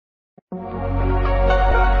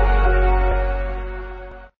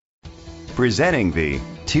Presenting the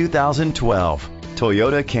 2012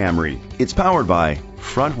 Toyota Camry. It's powered by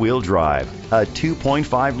front-wheel drive, a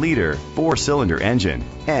 2.5-liter 4-cylinder engine,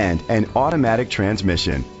 and an automatic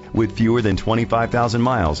transmission. With fewer than 25,000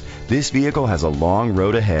 miles, this vehicle has a long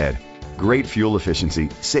road ahead. Great fuel efficiency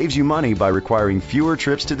saves you money by requiring fewer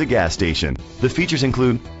trips to the gas station. The features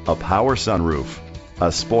include a power sunroof,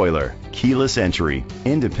 a spoiler, keyless entry,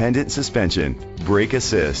 independent suspension, brake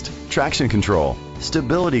assist, traction control,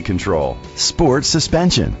 stability control, sport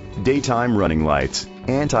suspension, daytime running lights,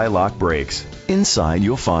 anti-lock brakes. Inside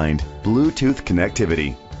you'll find Bluetooth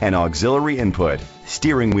connectivity, an auxiliary input,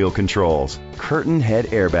 steering wheel controls, curtain head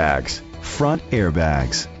airbags, front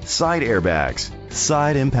airbags,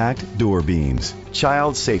 side impact door beams,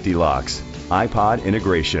 child safety locks, iPod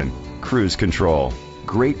integration, cruise control.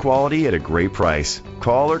 Great quality at a great price.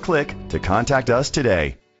 Call or click to contact us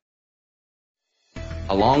today.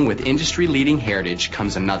 Along with industry-leading heritage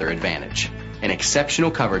comes another advantage: an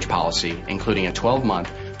exceptional coverage policy, including a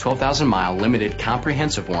 12-month, 12,000-mile limited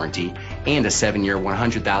comprehensive warranty and a 7-year,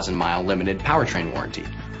 100,000-mile limited powertrain warranty,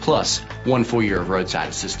 plus 1 full year of roadside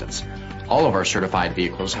assistance. All of our certified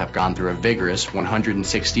vehicles have gone through a vigorous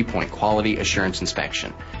 160-point quality assurance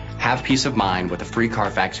inspection. Have peace of mind with a free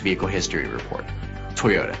Carfax Vehicle History Report.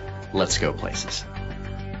 Toyota, let's go places.